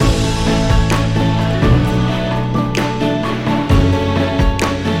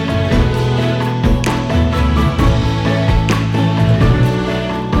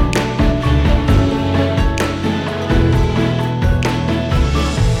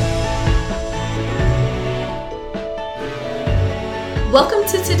Welcome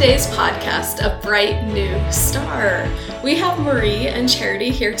to today's podcast, A Bright New Star. We have Marie and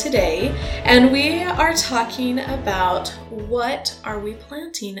Charity here today, and we are talking about what are we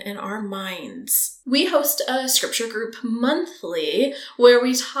planting in our minds. We host a scripture group monthly where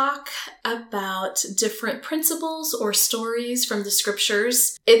we talk about different principles or stories from the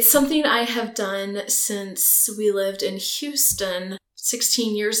scriptures. It's something I have done since we lived in Houston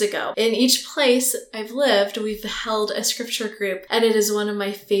 16 years ago. In each place I've lived, we've held a scripture group, and it is one of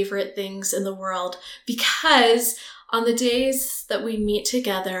my favorite things in the world because on the days that we meet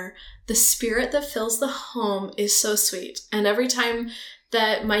together, the spirit that fills the home is so sweet. And every time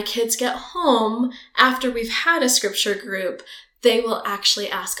that my kids get home after we've had a scripture group, they will actually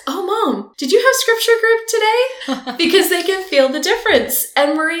ask, "Oh, Mom, did you have scripture group today?" Because they can feel the difference.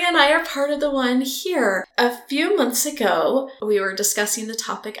 And Marie and I are part of the one here. A few months ago, we were discussing the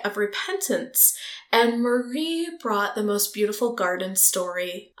topic of repentance, and Marie brought the most beautiful garden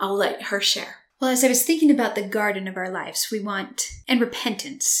story. I'll let her share. Well, as I was thinking about the garden of our lives, and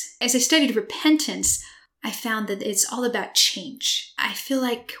repentance. As I studied repentance, I found that it's all about change. I feel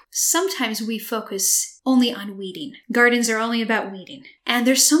like sometimes we focus only on weeding. Gardens are only about weeding. And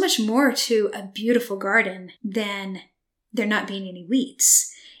there's so much more to a beautiful garden than there not being any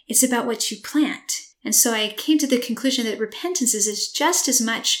weeds. It's about what you plant. And so I came to the conclusion that repentance is just as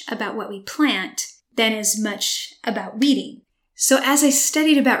much about what we plant than as much about weeding. So as I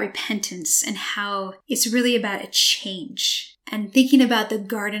studied about repentance and how it's really about a change and thinking about the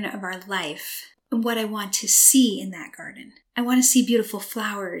garden of our life, and what I want to see in that garden. I want to see beautiful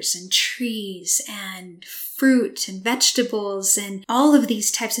flowers and trees and fruit and vegetables and all of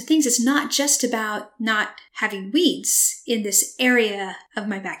these types of things. It's not just about not having weeds in this area of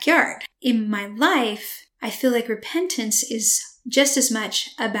my backyard. In my life, I feel like repentance is just as much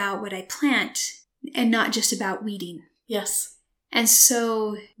about what I plant and not just about weeding. Yes. And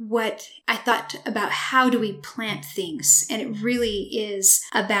so what I thought about, how do we plant things? And it really is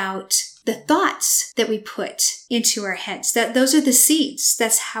about the thoughts that we put into our heads. Those are the seeds.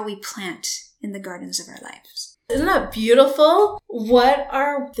 That's how we plant in the gardens of our lives. Isn't that beautiful? What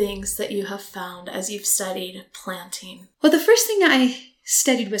are things that you have found as you've studied planting? Well, the first thing I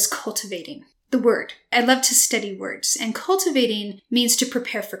studied was cultivating. The word. I love to study words. And cultivating means to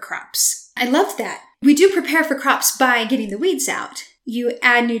prepare for crops. I love that. We do prepare for crops by getting the weeds out. You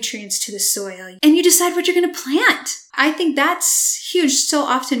add nutrients to the soil and you decide what you're going to plant. I think that's huge. So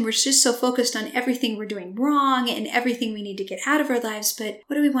often we're just so focused on everything we're doing wrong and everything we need to get out of our lives. But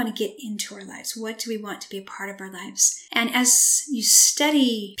what do we want to get into our lives? What do we want to be a part of our lives? And as you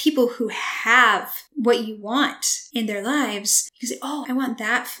study people who have what you want in their lives, you say, "Oh, I want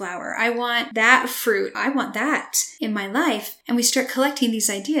that flower. I want that fruit. I want that in my life." And we start collecting these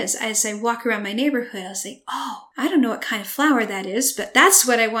ideas. As I walk around my neighborhood, I'll say, "Oh, I don't know what kind of flower that is, but that's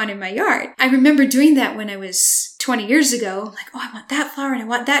what I want in my yard." I remember doing that when I was 20 years ago. Like, "Oh, I want that flower and I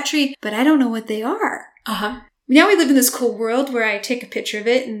want that tree, but I don't know what they are." Now we live in this cool world where I take a picture of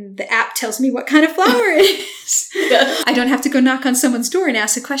it and the app tells me what kind of flower it is. Yeah. I don't have to go knock on someone's door and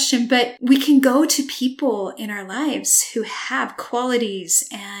ask a question, but we can go to people in our lives who have qualities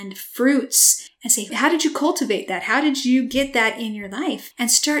and fruits and say, "How did you cultivate that? How did you get that in your life?"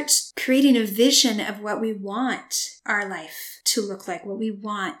 And start creating a vision of what we want our life to look like, what we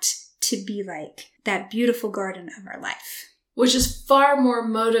want to be like, that beautiful garden of our life. Which is far more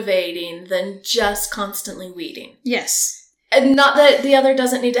motivating than just constantly weeding. Yes. And not that the other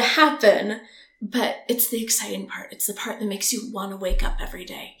doesn't need to happen, but it's the exciting part. It's the part that makes you want to wake up every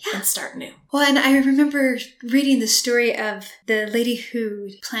day and start new. Well, and I remember reading the story of the lady who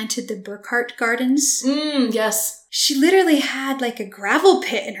planted the Burkhardt Gardens. Yes. She literally had like a gravel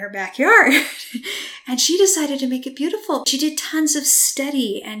pit in her backyard and she decided to make it beautiful. She did tons of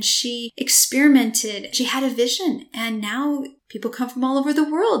study and she experimented. She had a vision, and now people come from all over the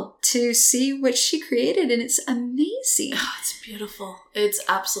world to see what she created, and it's amazing. Oh, it's beautiful. It's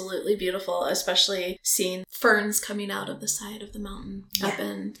absolutely beautiful, especially seeing ferns coming out of the side of the mountain up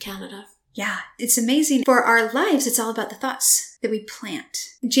in Canada. Yeah, it's amazing. For our lives, it's all about the thoughts that we plant.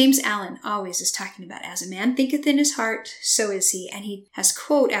 James Allen always is talking about, "As a man thinketh in his heart, so is he." And he has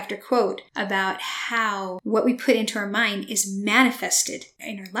quote after quote about how what we put into our mind is manifested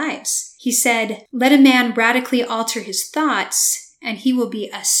in our lives. He said, "Let a man radically alter his thoughts, and he will be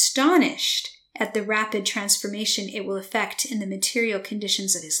astonished at the rapid transformation it will effect in the material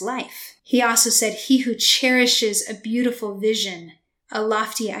conditions of his life." He also said, "He who cherishes a beautiful vision, a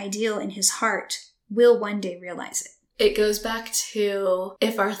lofty ideal in his heart, will one day realize it." It goes back to,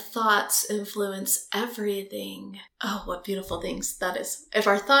 if our thoughts influence everything, oh, what beautiful things that is. If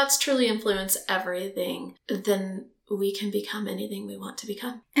our thoughts truly influence everything, then we can become anything we want to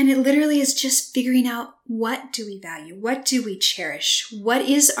become. And it literally is just figuring out, what do we value? What do we cherish? What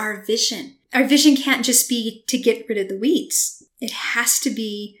is our vision? Our vision can't just be to get rid of the weeds. It has to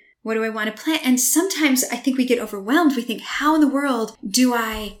be, what do I want to plant? And sometimes I think we get overwhelmed. We think, how in the world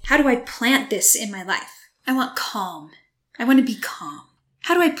how do I plant this in my life? I want calm. I want to be calm.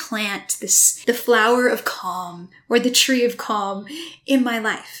 How do I plant the flower of calm or the tree of calm in my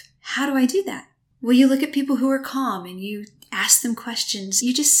life? How do I do that? Well, you look at people who are calm and you ask them questions.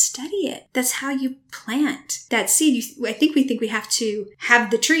 You just study it. That's how you plant that seed. I think we have to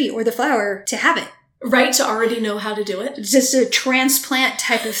have the tree or the flower to have it. Right, to already know how to do it. It's just a transplant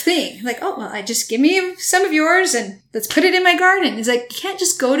type of thing. Like, oh, well, I just give me some of yours and let's put it in my garden. It's like, you can't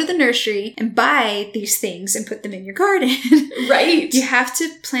just go to the nursery and buy these things and put them in your garden. Right. You have to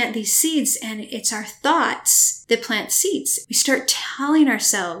plant these seeds, and it's our thoughts that plant seeds. We start telling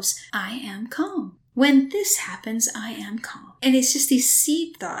ourselves, I am calm. When this happens, I am calm. And it's just these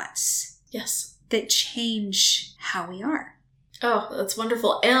seed thoughts. Yes. That change how we are. Oh, that's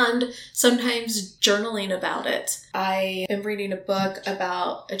wonderful. And sometimes journaling about it. I am reading a book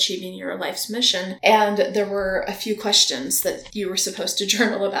about achieving your life's mission, and there were a few questions that you were supposed to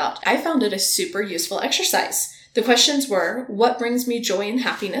journal about. I found it a super useful exercise. The questions were, what brings me joy and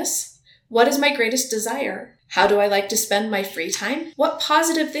happiness? What is my greatest desire? How do I like to spend my free time? What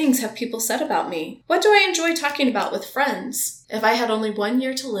positive things have people said about me? What do I enjoy talking about with friends? If I had only 1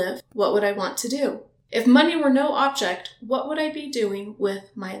 year to live, what would I want to do? If money were no object, what would I be doing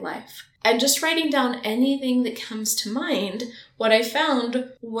with my life? And just writing down anything that comes to mind, what I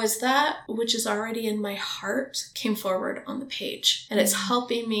found was that which is already in my heart came forward on the page. And it's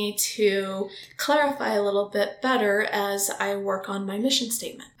helping me to clarify a little bit better as I work on my mission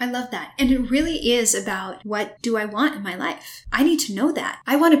statement. I love that. And it really is about, what do I want in my life? I need to know that.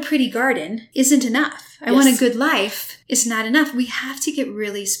 I want a pretty garden isn't enough. I want a good life is not enough. We have to get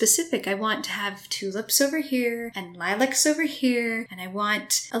really specific. I want to have tulips over here and lilacs over here, and I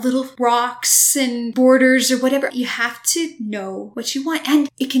want a little rocks and borders or whatever. You have to know what you want, and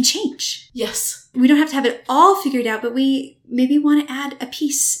it can change. Yes. We don't have to have it all figured out, but we maybe want to add a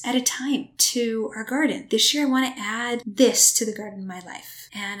piece at a time to our garden. This year I want to add this to the garden in my life.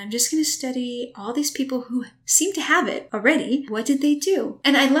 And I'm just going to study all these people who seem to have it already. What did they do?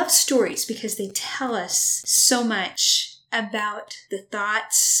 And I love stories because they tell us so much about the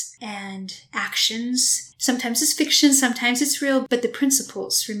thoughts and actions. Sometimes it's fiction, sometimes it's real, but the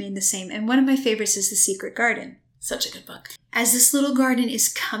principles remain the same. And one of my favorites is The Secret Garden. Such a good book. As this little garden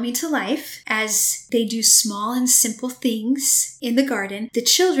is coming to life, as they do small and simple things in the garden, the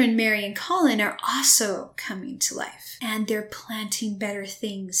children, Mary and Colin, are also coming to life. And they're planting better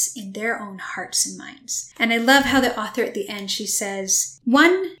things in their own hearts and minds. And I love how the author at the end, she says,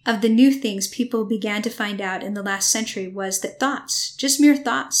 one of the new things people began to find out in the last century was that thoughts, just mere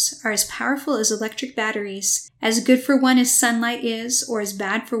thoughts, are as powerful as electric batteries, as good for one as sunlight is, or as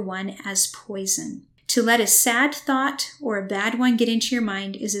bad for one as poison. To let a sad thought or a bad one get into your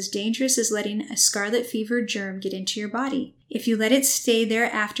mind is as dangerous as letting a scarlet fever germ get into your body. If you let it stay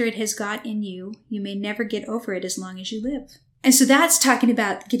there after it has got in you, you may never get over it as long as you live. And so that's talking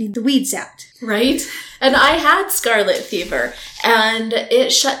about getting the weeds out. Right? And I had scarlet fever, and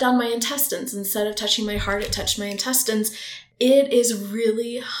it shut down my intestines. Instead of touching my heart, it touched my intestines. It is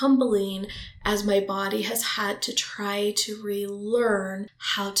really humbling as my body has had to try to relearn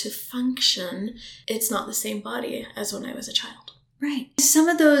how to function. It's not the same body as when I was a child. Right. Some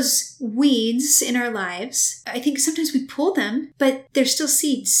of those weeds in our lives, I think sometimes we pull them, but they're still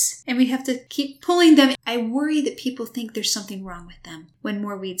seeds, and we have to keep pulling them. I worry that people think there's something wrong with them when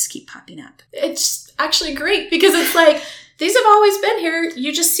more weeds keep popping up. It's actually great because it's like, these have always been here.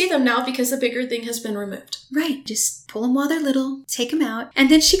 You just see them now because the bigger thing has been removed. Right. Just pull them while they're little, take them out. And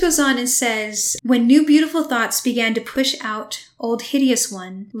then she goes on and says, when new beautiful thoughts began to push out old hideous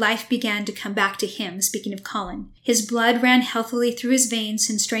one, life began to come back to him, speaking of Colin. His blood ran healthily through his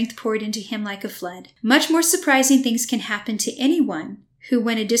veins and strength poured into him like a flood. Much more surprising things can happen to anyone who,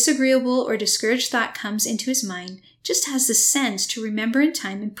 when a disagreeable or discouraged thought comes into his mind, just has the sense to remember in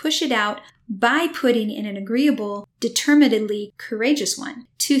time and push it out by putting in an agreeable, determinedly courageous one.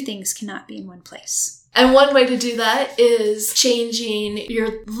 Two things cannot be in one place. And one way to do that is changing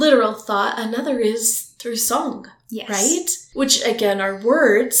your literal thought. Another is through song. Yes. Right? Which, again, are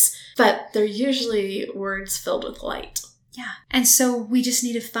words, but they're usually words filled with light. Yeah. And so we just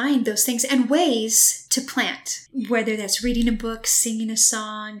need to find those things and ways to plant, whether that's reading a book, singing a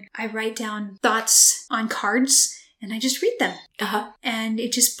song. I write down thoughts on cards and I just read them. Uh-huh. And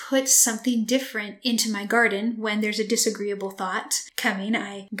it just puts something different into my garden. When there's a disagreeable thought coming,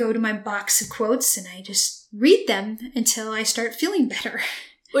 I go to my box of quotes and I just read them until I start feeling better.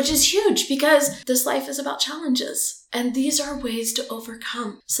 Which is huge because this life is about challenges. And these are ways to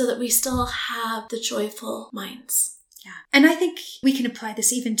overcome so that we still have the joyful minds. Yeah. And I think we can apply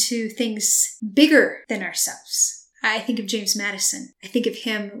this even to things bigger than ourselves. I think of James Madison. I think of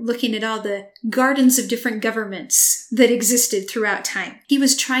him looking at all the gardens of different governments that existed throughout time. He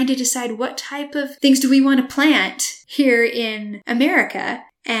was trying to decide what type of things do we want to plant here in America.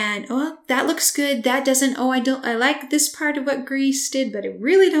 And, oh, that looks good. That doesn't. Oh, I like this part of what Greece did, but I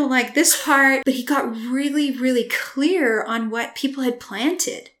really don't like this part. But he got really, really clear on what people had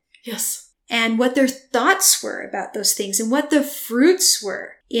planted. Yes. And what their thoughts were about those things and what the fruits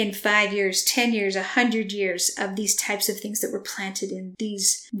were in 5 years, 10 years, 100 years of these types of things that were planted in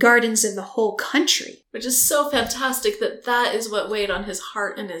these gardens of the whole country. Which is so fantastic that is what weighed on his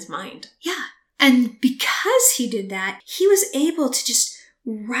heart and his mind. Yeah. And because he did that, he was able to just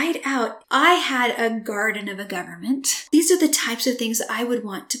write out, I had a garden of a government. These are the types of things I would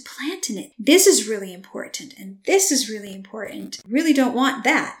want to plant in it. This is really important, and this is really important. Really don't want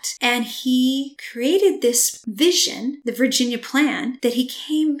that. And he created this vision, the Virginia Plan, that he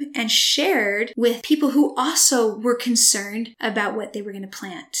came and shared with people who also were concerned about what they were going to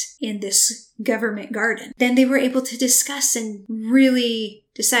plant in this government garden. Then they were able to discuss and really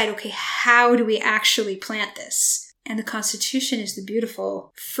decide, okay, how do we actually plant this? And the Constitution is the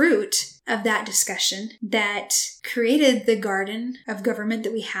beautiful fruit of that discussion that created the garden of government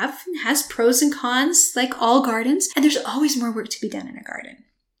that we have. It has pros and cons, like all gardens, and there's always more work to be done in a garden.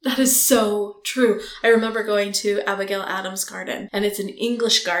 That is so true. I remember going to Abigail Adams' garden, and it's an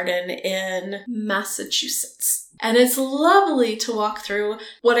English garden in Massachusetts. And it's lovely to walk through.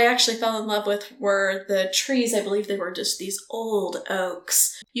 What I actually fell in love with were the trees. I believe they were just these old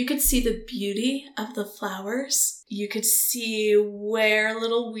oaks. You could see the beauty of the flowers. You could see where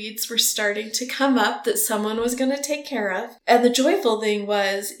little weeds were starting to come up that someone was going to take care of. And the joyful thing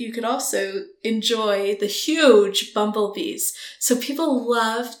was you could also enjoy the huge bumblebees. So people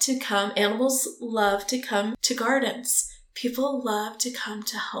love to come, animals love to come to gardens. People love to come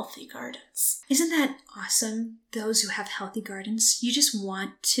to healthy gardens. Isn't that awesome? Those who have healthy gardens, you just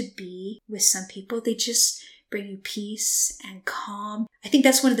want to be with some people. They just bring you peace and calm. I think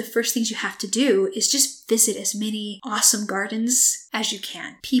that's one of the first things you have to do is just visit as many awesome gardens as you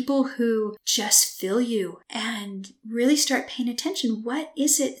can. People who just fill you and really start paying attention. What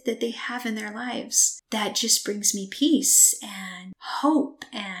is it that they have in their lives that just brings me peace and hope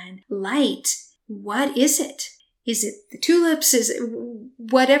and light? What is it? Is it the tulips? Is it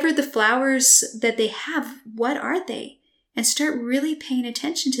whatever the flowers that they have? What are they? And start really paying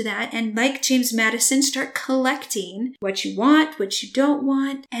attention to that. And like James Madison, start collecting what you want, what you don't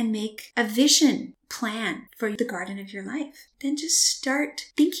want, and make a vision plan for the garden of your life. Then just start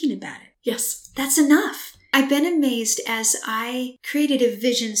thinking about it. Yes. That's enough. I've been amazed as I created a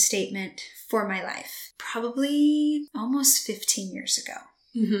vision statement for my life, probably almost 15 years ago.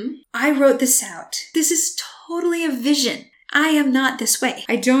 Mm-hmm. I wrote this out. This is totally a vision. I am not this way.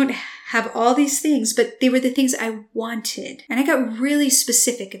 I don't have all these things, but they were the things I wanted. And I got really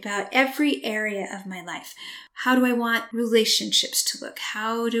specific about every area of my life. How do I want relationships to look?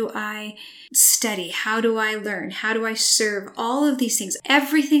 How do I study? How do I learn? How do I serve? All of these things,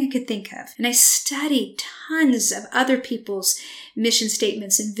 everything I could think of. And I studied tons of other people's mission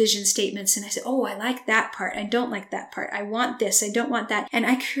statements and vision statements. And I said, oh, I like that part. I don't like that part. I want this. I don't want that. And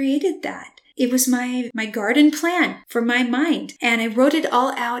I created that. It was my garden plan for my mind. And I wrote it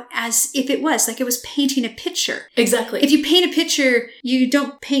all out as if it was, like I was painting a picture. Exactly. If you paint a picture, you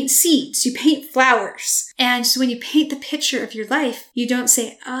don't paint seeds, you paint flowers. And so when you paint the picture of your life, you don't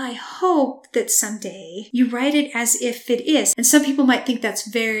say, I hope that someday. You write it as if it is. And some people might think that's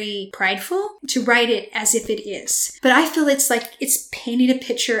very prideful to write it as if it is. But I feel it's like it's painting a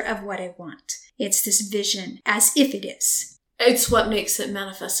picture of what I want. It's this vision as if it is. It's what makes it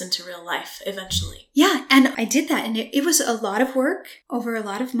manifest into real life eventually. Yeah, and I did that, and it was a lot of work over a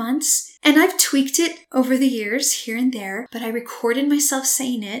lot of months, and I've tweaked it over the years here and there, but I recorded myself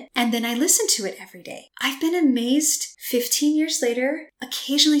saying it, and then I listened to it every day. I've been amazed 15 years later,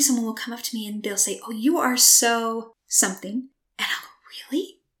 occasionally someone will come up to me and they'll say, oh, you are so something, and I'll go,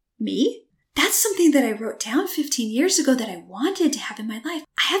 really? Me? That's something that I wrote down 15 years ago that I wanted to have in my life.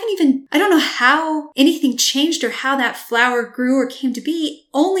 I don't know how anything changed or how that flower grew or came to be,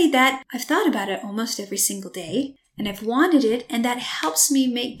 only that I've thought about it almost every single day and I've wanted it, and that helps me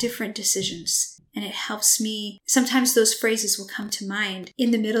make different decisions. And it helps me, sometimes those phrases will come to mind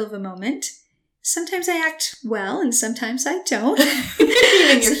in the middle of a moment Sometimes I act well and sometimes I don't.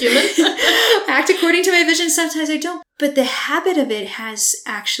 Even you're human. I act according to my vision, sometimes I don't. But the habit of it has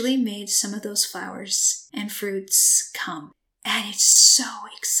actually made some of those flowers and fruits come. And it's so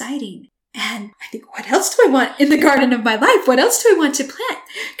exciting. And I think, what else do I want in the garden of my life? What else do I want to plant?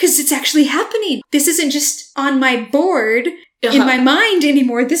 Because it's actually happening. This isn't just on my board in my mind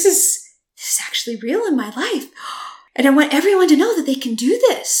anymore. This is actually real in my life. And I want everyone to know that they can do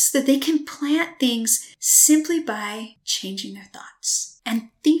this, that they can plant things simply by changing their thoughts and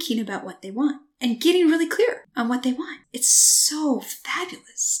thinking about what they want and getting really clear on what they want. It's so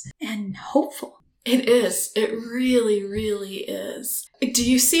fabulous and hopeful. It is. It really, really is. Do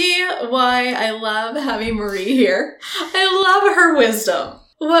you see why I love having Marie here? I love her wisdom.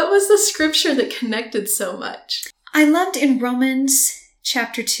 What was the scripture that connected so much? I loved in Romans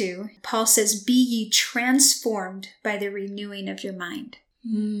chapter 2, Paul says, "Be ye transformed by the renewing of your mind."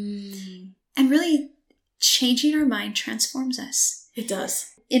 And really, changing our mind transforms us. It does.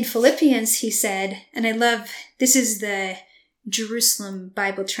 In Philippians, he said, and I love, this is the Jerusalem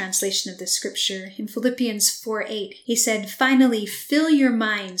Bible translation of the scripture. In Philippians 4:8, he said, "Finally, fill your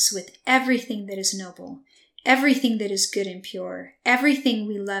minds with everything that is noble, everything that is good and pure, everything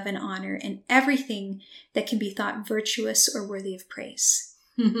we love and honor, and everything that can be thought virtuous or worthy of praise."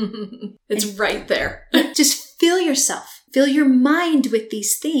 It's right there. Just fill yourself, fill your mind with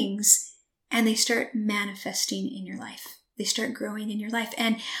these things, and they start manifesting in your life. They start growing in your life.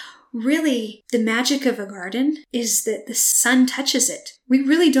 And really, the magic of a garden is that the sun touches it. We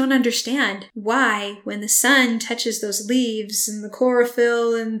really don't understand why when the sun touches those leaves and the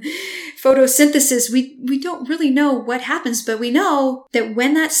chlorophyll and photosynthesis, we don't really know what happens, but we know that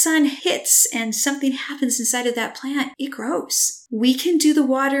when that sun hits and something happens inside of that plant, it grows. We can do the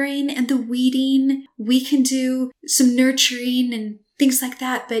watering and the weeding. We can do some nurturing and things like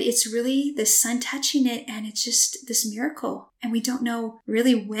that, but it's really the sun touching it, and it's just this miracle. And we don't know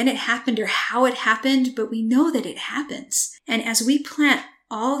really when it happened or how it happened, but we know that it happens. And as we plant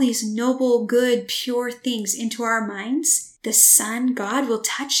all these noble, good, pure things into our minds, the sun, God, will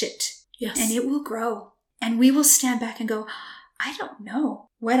touch it. Yes. And it will grow. And we will stand back and go, I don't know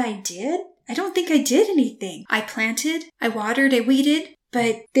what I did. I don't think I did anything. I planted, I watered, I weeded,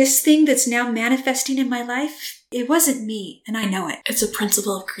 but this thing that's now manifesting in my life, it wasn't me, and I know it. It's a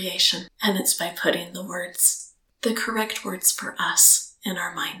principle of creation, and it's by putting the correct words for us in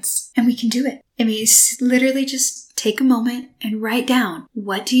our minds. And we can do it. I mean, it's literally just take a moment and write down,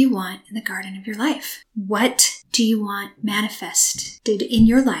 what do you want in the garden of your life? What do you want manifested in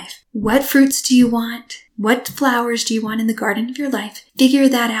your life? What fruits do you want? What flowers do you want in the garden of your life? Figure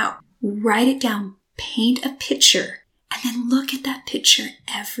that out. Write it down. Paint a picture. And then look at that picture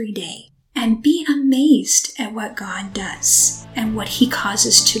every day. And be amazed at what God does and what He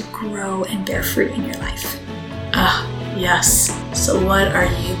causes to grow and bear fruit in your life. Ah, yes. So what are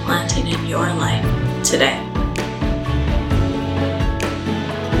you planting in your life today?